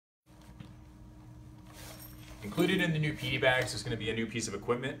Included in the new PD bags is going to be a new piece of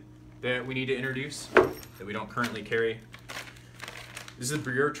equipment that we need to introduce that we don't currently carry. This is a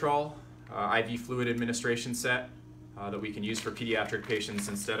Buretrol IV fluid administration set that we can use for pediatric patients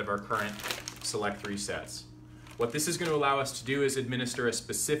instead of our current Select III sets. What this is going to allow us to do is administer a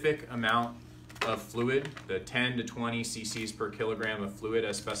specific amount of fluid, the 10 to 20 cc's per kilogram of fluid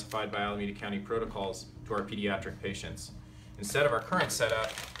as specified by Alameda County protocols, to our pediatric patients. Instead of our current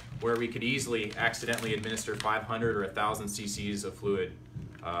setup, where we could easily accidentally administer 500 or 1,000 cc's of fluid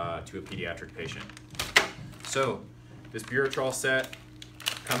to a pediatric patient. So this Buretrol set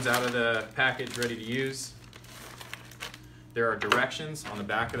comes out of the package ready to use. There are directions on the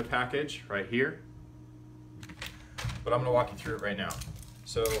back of the package right here, but I'm going to walk you through it right now.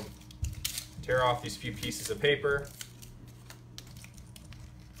 So tear off these few pieces of paper.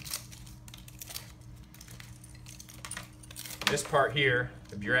 This part here,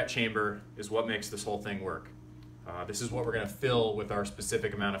 the burette chamber, is what makes this whole thing work. This is what we're going to fill with our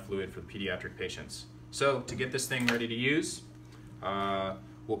specific amount of fluid for the pediatric patients. So to get this thing ready to use,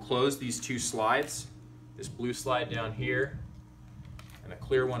 we'll close these two slides, this blue slide down here and a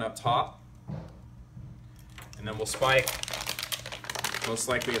clear one up top, and then we'll spike most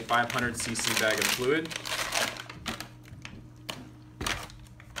likely a 500 cc bag of fluid.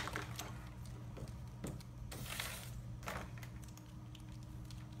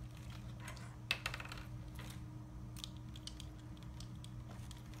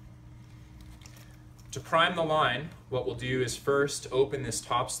 To prime the line, what we'll do is first open this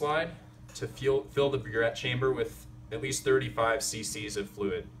top slide to fill the burette chamber with at least 35 cc's of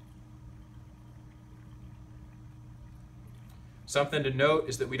fluid. Something to note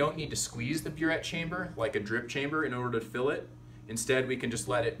is that we don't need to squeeze the burette chamber like a drip chamber in order to fill it. Instead, we can just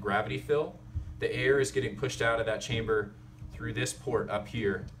let it gravity fill. The air is getting pushed out of that chamber through this port up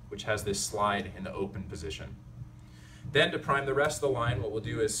here, which has this slide in the open position. Then to prime the rest of the line, what we'll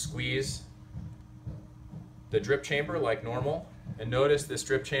do is squeeze the drip chamber like normal. And notice this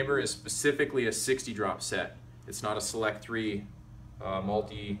drip chamber is specifically a 60 drop set. It's not a Select III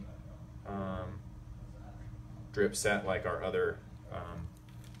multi drip set like our other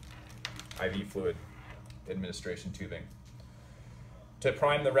IV fluid administration tubing. To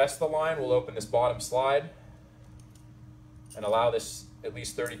prime the rest of the line, we'll open this bottom slide and allow this at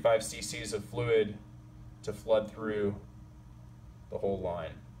least 35 cc's of fluid to flood through the whole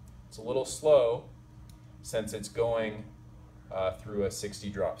line. It's a little slow since it's going through a 60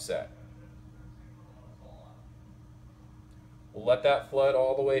 drop set. We'll let that flood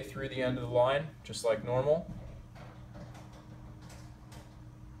all the way through the end of the line, just like normal.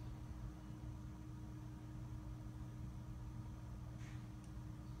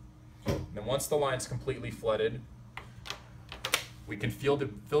 And once the line's completely flooded, we can fill the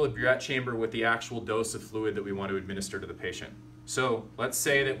burette chamber with the actual dose of fluid that we want to administer to the patient. So let's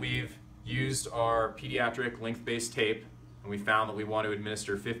say that we've used our pediatric length-based tape and we found that we want to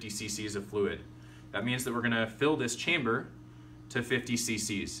administer 50 cc's of fluid. That means that we're going to fill this chamber to 50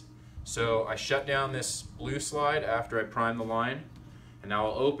 cc's. So I shut down this blue slide after I prime the line, and now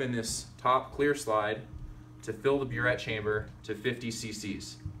I'll open this top clear slide to fill the burette chamber to 50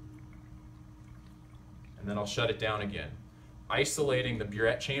 cc's. And then I'll shut it down again, isolating the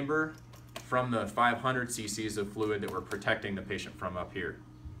burette chamber from the 500 cc's of fluid that we're protecting the patient from up here.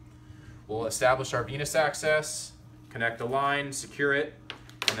 We'll establish our venous access, connect the line, secure it,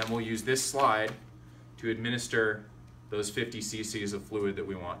 and then we'll use this slide to administer those 50 cc's of fluid that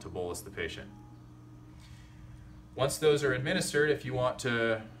we want to bolus the patient. Once those are administered, if you want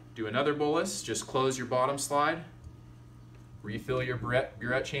to do another bolus, just close your bottom slide, refill your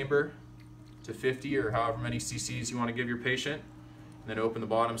burette chamber to 50 or however many cc's you want to give your patient, and then open the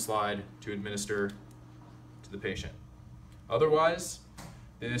bottom slide to administer to the patient. Otherwise,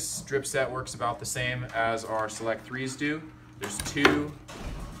 this drip set works about the same as our Select IIIs do. There's two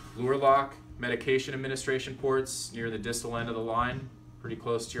Luer lock medication administration ports near the distal end of the line, pretty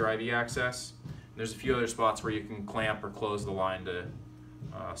close to your IV access. And there's a few other spots where you can clamp or close the line to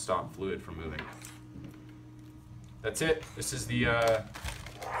stop fluid from moving. That's it. This is the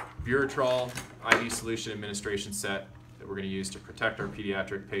Buretrol IV solution administration set that we're going to use to protect our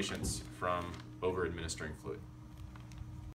pediatric patients from over-administering fluid.